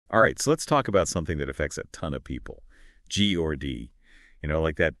All right, so let's talk about something that affects a ton of people. GERD.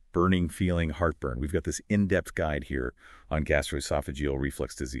 Like that burning feeling, heartburn. We've got this in-depth guide here on gastroesophageal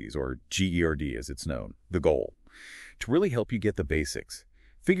reflux disease, or GERD as it's known. The goal, to really help you get the basics,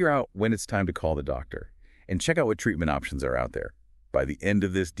 figure out when it's time to call the doctor, and check out what treatment options are out there. By the end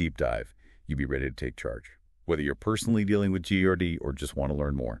of this deep dive, you'll be ready to take charge, whether you're personally dealing with GERD or just want to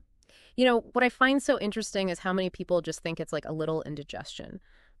learn more. What I find so interesting is how many people just think it's like a little indigestion.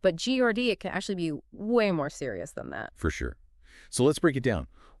 But GERD, it can actually be way more serious than that. For sure. So let's break it down.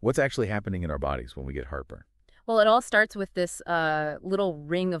 What's actually happening in our bodies when we get heartburn? Well, it all starts with this little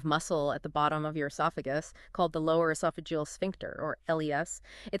ring of muscle at the bottom of your esophagus called the lower esophageal sphincter, or LES.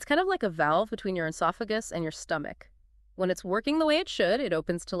 It's kind of like a valve between your esophagus and your stomach. When it's working the way it should, it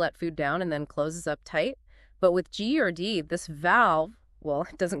opens to let food down and then closes up tight. But with GERD, this valve, well,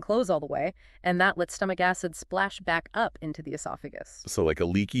 it doesn't close all the way, and that lets stomach acid splash back up into the esophagus. So like a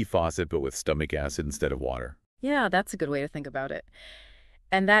leaky faucet, but with stomach acid instead of water. Yeah, that's a good way to think about it.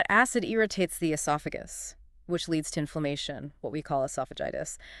 And that acid irritates the esophagus, which leads to inflammation, what we call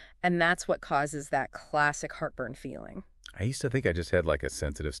esophagitis. And that's what causes that classic heartburn feeling. I used to think I just had like a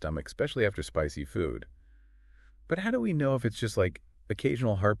sensitive stomach, especially after spicy food. But how do we know if it's just like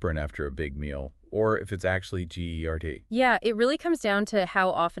occasional heartburn after a big meal, or if it's actually GERD? Yeah, it really comes down to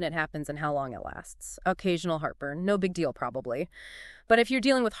how often it happens and how long it lasts. Occasional heartburn, no big deal probably. But if you're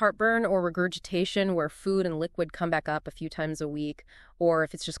dealing with heartburn or regurgitation where food and liquid come back up a few times a week, or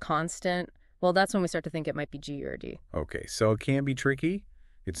if it's just constant, well, that's when we start to think it might be GERD. Okay, so it can be tricky.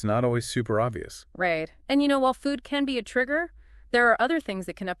 It's not always super obvious. Right. And while food can be a trigger, there are other things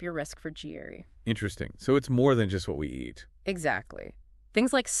that can up your risk for GERD. Interesting. So it's more than just what we eat. Exactly.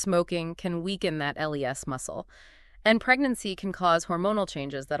 Things like smoking can weaken that LES muscle. And pregnancy can cause hormonal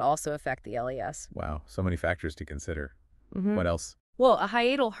changes that also affect the LES. Wow, so many factors to consider. Mm-hmm. What else? Well, a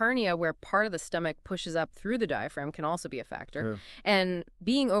hiatal hernia where part of the stomach pushes up through the diaphragm can also be a factor. Yeah. And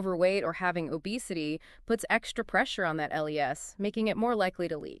being overweight or having obesity puts extra pressure on that LES, making it more likely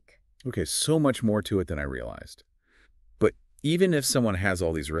to leak. Okay, so much more to it than I realized. But even if someone has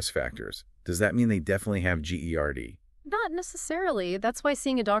all these risk factors, does that mean they definitely have GERD? Not necessarily. That's why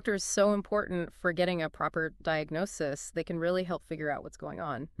seeing a doctor is so important for getting a proper diagnosis. They can really help figure out what's going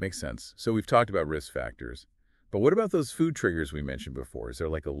on. Makes sense. So we've talked about risk factors. But what about those food triggers we mentioned before? Is there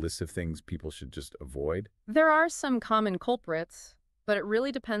like a list of things people should just avoid? There are some common culprits, but it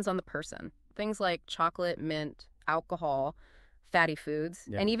really depends on the person. Things like chocolate, mint, alcohol, fatty foods,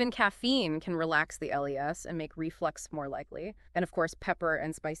 and even caffeine can relax the LES and make reflux more likely. And of course, pepper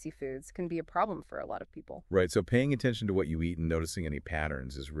and spicy foods can be a problem for a lot of people. Right, so paying attention to what you eat and noticing any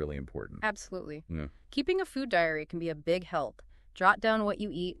patterns is really important. Absolutely. Yeah. Keeping a food diary can be a big help. Jot down what you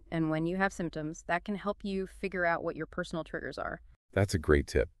eat, and when you have symptoms, that can help you figure out what your personal triggers are. That's a great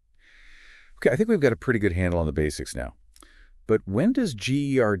tip. Okay, I think we've got a pretty good handle on the basics now. But when does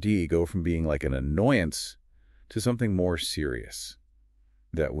GERD go from being like an annoyance to something more serious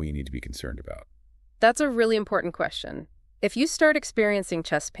that we need to be concerned about? That's a really important question. If you start experiencing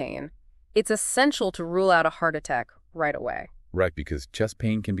chest pain, it's essential to rule out a heart attack right away. Right, because chest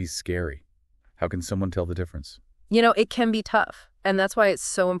pain can be scary. How can someone tell the difference? It can be tough, and that's why it's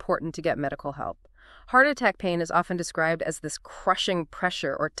so important to get medical help. Heart attack pain is often described as this crushing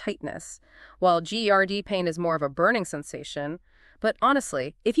pressure or tightness, while GERD pain is more of a burning sensation. But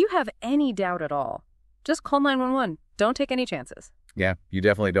honestly, if you have any doubt at all, just call 911. Don't take any chances. Yeah, you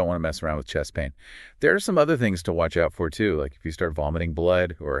definitely don't want to mess around with chest pain. There are some other things to watch out for, too, like if you start vomiting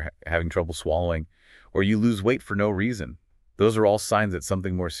blood or having trouble swallowing, or you lose weight for no reason. Those are all signs that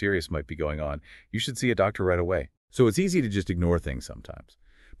something more serious might be going on. You should see a doctor right away. So it's easy to just ignore things sometimes.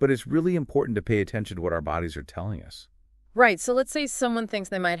 But it's really important to pay attention to what our bodies are telling us. Right. So let's say someone thinks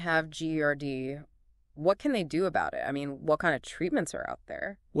they might have GERD. What can they do about it? I mean, what kind of treatments are out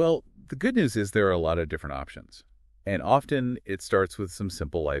there? Well, the good news is there are a lot of different options. And often it starts with some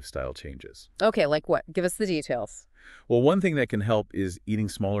simple lifestyle changes. Okay, like what? Give us the details. Well, one thing that can help is eating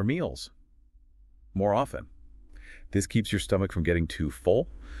smaller meals more often. This keeps your stomach from getting too full,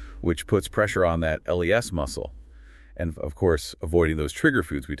 which puts pressure on that LES muscle. And, of course, avoiding those trigger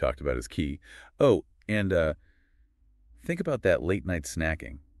foods we talked about is key. Oh, and think about that late-night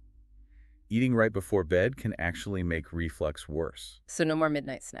snacking. Eating right before bed can actually make reflux worse. So no more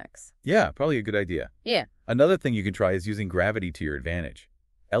midnight snacks. Yeah, probably a good idea. Yeah. Another thing you can try is using gravity to your advantage.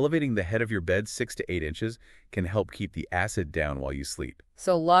 Elevating the head of your bed 6 to 8 inches can help keep the acid down while you sleep.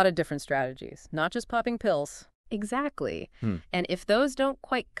 So a lot of different strategies, not just popping pills. Exactly. And if those don't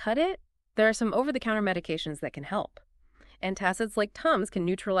quite cut it, there are some over-the-counter medications that can help. Antacids like Tums can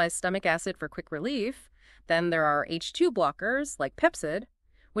neutralize stomach acid for quick relief. Then there are H2 blockers like Pepcid,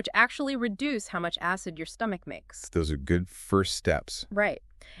 which actually reduce how much acid your stomach makes. Those are good first steps. Right.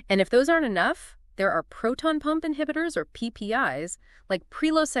 And if those aren't enough, there are proton pump inhibitors, or PPIs. Like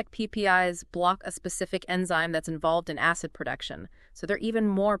Prilosec PPIs block a specific enzyme that's involved in acid production, so they're even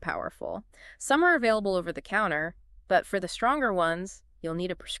more powerful. Some are available over the counter, but for the stronger ones, you'll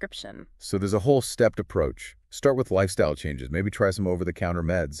need a prescription. So there's a whole stepped approach. Start with lifestyle changes. Maybe try some over-the-counter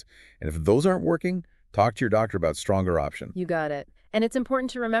meds. And if those aren't working, talk to your doctor about stronger option. You got it. And it's important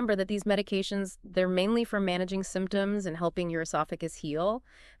to remember that these medications, they're mainly for managing symptoms and helping your esophagus heal.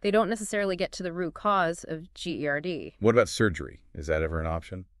 They don't necessarily get to the root cause of GERD. What about surgery? Is that ever an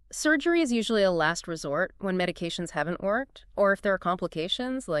option? Surgery is usually a last resort when medications haven't worked, or if there are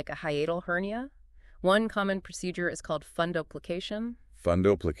complications like a hiatal hernia. One common procedure is called fundoplication.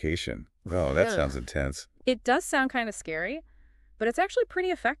 Fundoplication. Oh, that Yeah. sounds intense. It does sound kind of scary, but it's actually pretty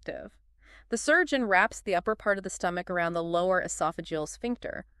effective. The surgeon wraps the upper part of the stomach around the lower esophageal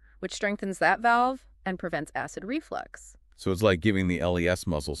sphincter, which strengthens that valve and prevents acid reflux. So it's like giving the LES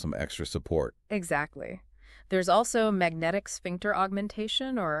muscle some extra support. Exactly. There's also magnetic sphincter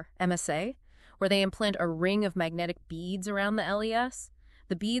augmentation, or MSA, where they implant a ring of magnetic beads around the LES.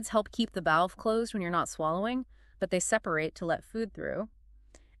 The beads help keep the valve closed when you're not swallowing, but they separate to let food through.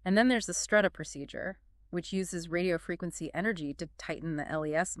 And then there's the Stretta procedure, which uses radiofrequency energy to tighten the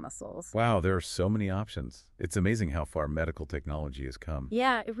LES muscles. Wow, there are so many options. It's amazing how far medical technology has come.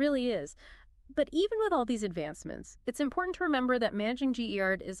 Yeah, it really is. But even with all these advancements, it's important to remember that managing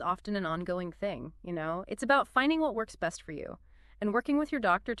GERD is often an ongoing thing, It's about finding what works best for you and working with your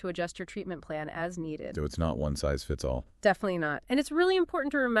doctor to adjust your treatment plan as needed. So it's not one size fits all. Definitely not. And it's really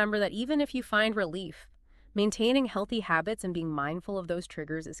important to remember that even if you find relief, maintaining healthy habits and being mindful of those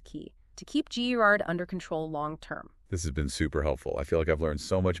triggers is key to keep GERD under control long term. This has been super helpful. I feel like I've learned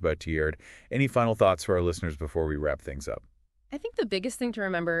so much about GERD. Any final thoughts for our listeners before we wrap things up? I think the biggest thing to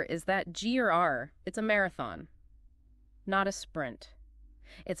remember is that GERD, it's a marathon, not a sprint.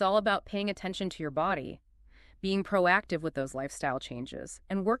 It's all about paying attention to your body, being proactive with those lifestyle changes,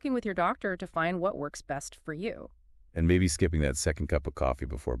 and working with your doctor to find what works best for you. And maybe skipping that second cup of coffee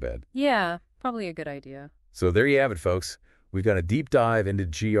before bed. Yeah, probably a good idea. So there you have it, folks. We've got a deep dive into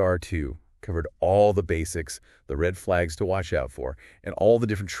GR2, covered all the basics, the red flags to watch out for, and all the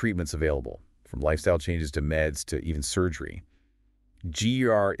different treatments available, from lifestyle changes to meds to even surgery.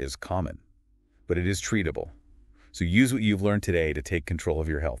 GER is common, but it is treatable. So use what you've learned today to take control of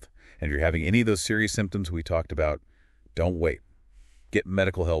your health. And if you're having any of those serious symptoms we talked about, don't wait. Get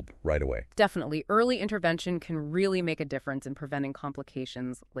medical help right away. Definitely, early intervention can really make a difference in preventing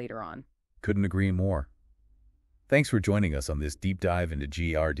complications later on. Couldn't agree more. Thanks for joining us on this deep dive into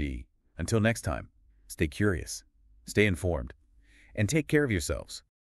GRD. Until next time, stay curious, stay informed, and take care of yourselves.